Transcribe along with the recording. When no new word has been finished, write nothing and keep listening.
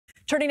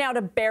Turning now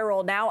to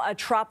Beryl, now a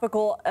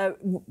tropical,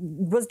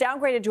 was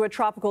downgraded to a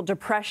tropical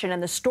depression,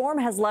 and the storm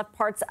has left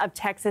parts of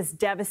Texas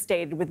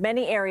devastated, with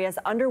many areas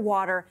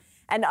underwater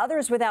and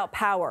others without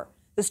power.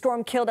 The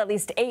storm killed at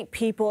least 8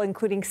 people,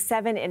 including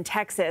 7 in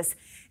Texas.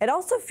 It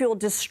also fueled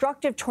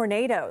destructive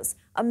tornadoes.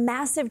 A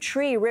massive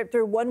tree ripped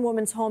through one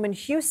woman's home in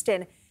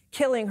Houston,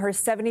 killing her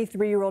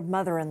 73-year-old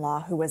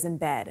mother-in-law who was in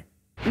bed.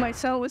 My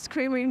son was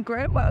screaming,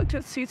 "Grandma,"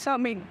 because he saw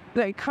me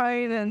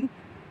crying and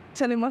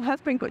telling my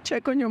husband, "Go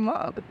check on your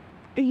mom."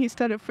 And he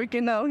started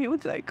freaking out. He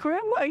was like,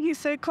 "Grandma," he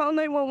said, "call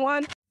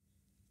 911.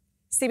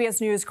 CBS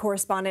News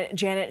correspondent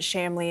Janet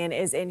Shamlian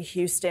is in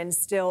Houston,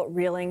 still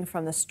reeling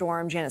from the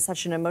storm. Janet,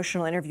 such an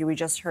emotional interview we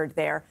just heard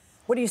there.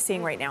 What are you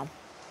seeing right now?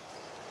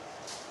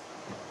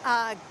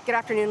 Good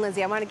afternoon,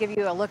 Lindsay. I want to give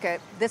you a look at,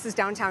 this is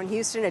downtown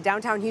Houston, a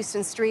downtown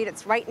Houston street.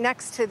 It's right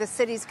next to the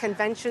city's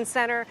convention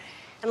center.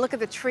 And look at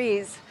the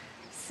trees,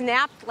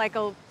 snapped like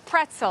a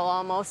pretzel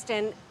almost,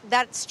 and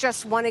that's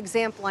just one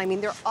example. I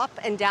mean, they're up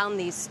and down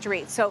these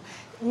streets. So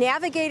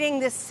navigating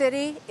this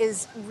city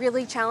is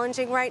really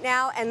challenging right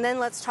now. And then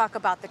let's talk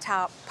about the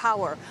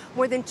power.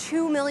 More than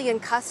 2 million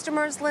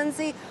customers,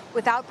 Lindsay,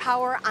 without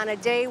power on a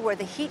day where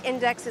the heat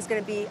index is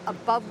going to be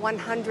above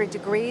 100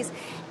 degrees.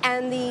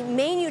 And the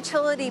main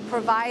utility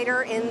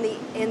provider in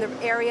the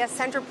area,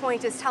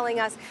 CenterPoint, is telling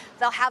us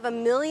they'll have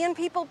 1 million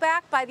people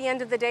back by the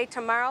end of the day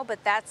tomorrow,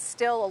 but that's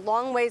still a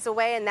long ways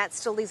away, and that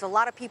still leaves a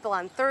lot of people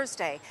on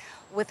Thursday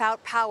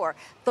without power.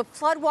 The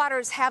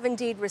floodwaters have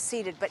indeed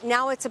receded, but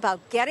now it's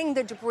about getting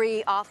the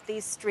debris off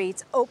these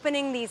streets,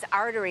 opening these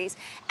arteries,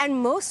 and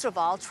most of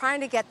all, trying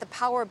to get the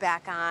power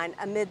back on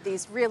amid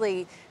these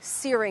really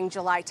searing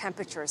July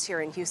temperatures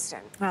here in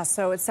Houston.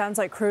 So it sounds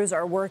like crews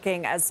are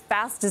working as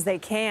fast as they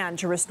can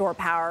to restore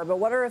power, but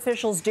what are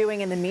officials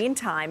doing in the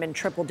meantime in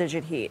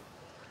triple-digit heat?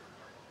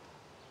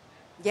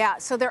 Yeah,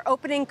 so they're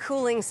opening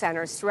cooling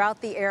centers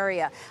throughout the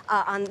area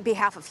on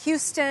behalf of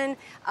Houston,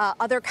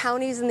 other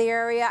counties in the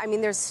area. I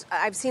mean,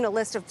 I've seen a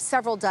list of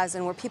several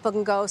dozen where people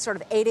can go sort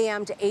of 8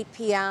 a.m. to 8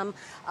 p.m.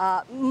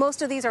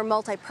 Most of these are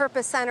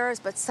multi-purpose centers,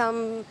 but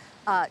some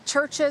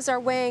churches are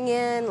weighing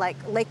in, like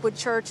Lakewood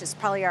Church is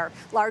probably our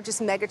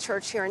largest mega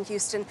church here in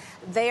Houston.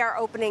 They are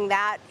opening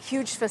that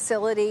huge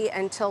facility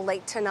until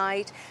late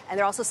tonight, and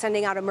they're also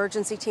sending out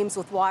emergency teams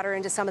with water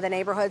into some of the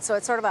neighborhoods. So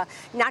it's sort of a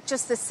not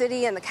just the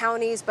city and the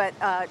counties, but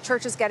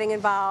churches getting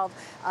involved,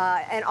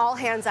 and all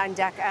hands on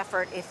deck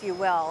effort, if you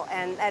will.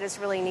 And that is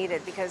really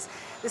needed because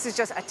this is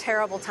just a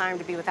terrible time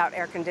to be without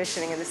air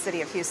conditioning in the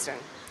city of Houston.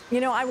 You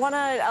know, I want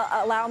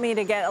to allow me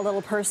to get a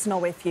little personal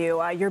with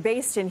you. You're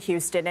based in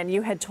Houston, and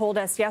you had told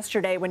us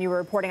yesterday when you were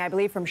reporting, I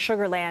believe, from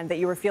Sugar Land, that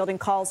you were fielding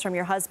calls from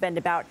your husband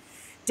about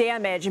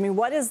damage. I mean,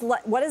 what is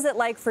it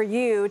like for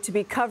you to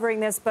be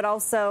covering this, but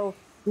also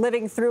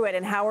living through it,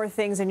 and how are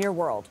things in your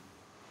world?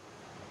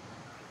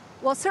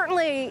 Well,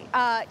 certainly,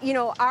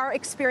 our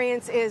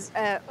experience is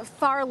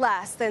far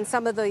less than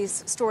some of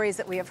these stories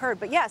that we have heard.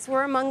 But yes,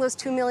 we're among those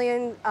 2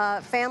 million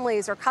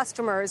families or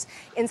customers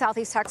in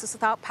Southeast Texas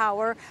without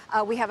power.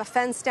 We have a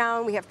fence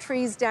down, we have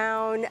trees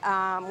down,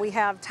 we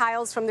have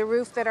tiles from the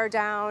roof that are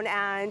down,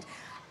 and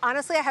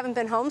honestly, I haven't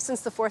been home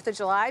since the 4th of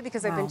July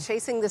because I've been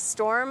chasing this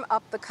storm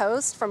up the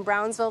coast from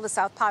Brownsville to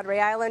South Padre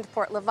Island,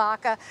 Port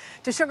Lavaca,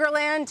 to Sugar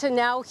Land, to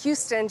now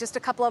Houston, just a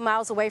couple of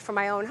miles away from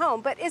my own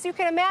home. But as you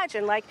can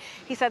imagine, like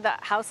he said, the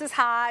house is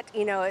hot,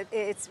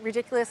 it's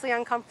ridiculously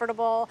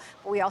uncomfortable,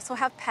 but we also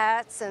have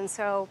pets, and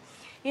so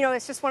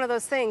it's just one of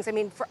those things. I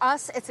mean, for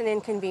us, it's an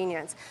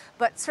inconvenience,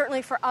 but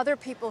certainly for other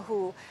people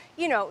who,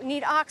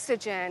 need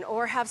oxygen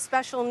or have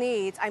special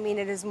needs, I mean,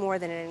 it is more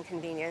than an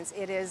inconvenience.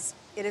 It is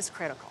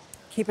critical.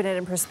 Keeping it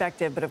in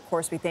perspective, but of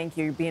course, we thank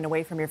you being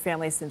away from your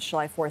family since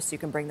July 4th, so you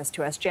can bring this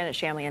to us. Janet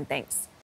Shamlian, thanks.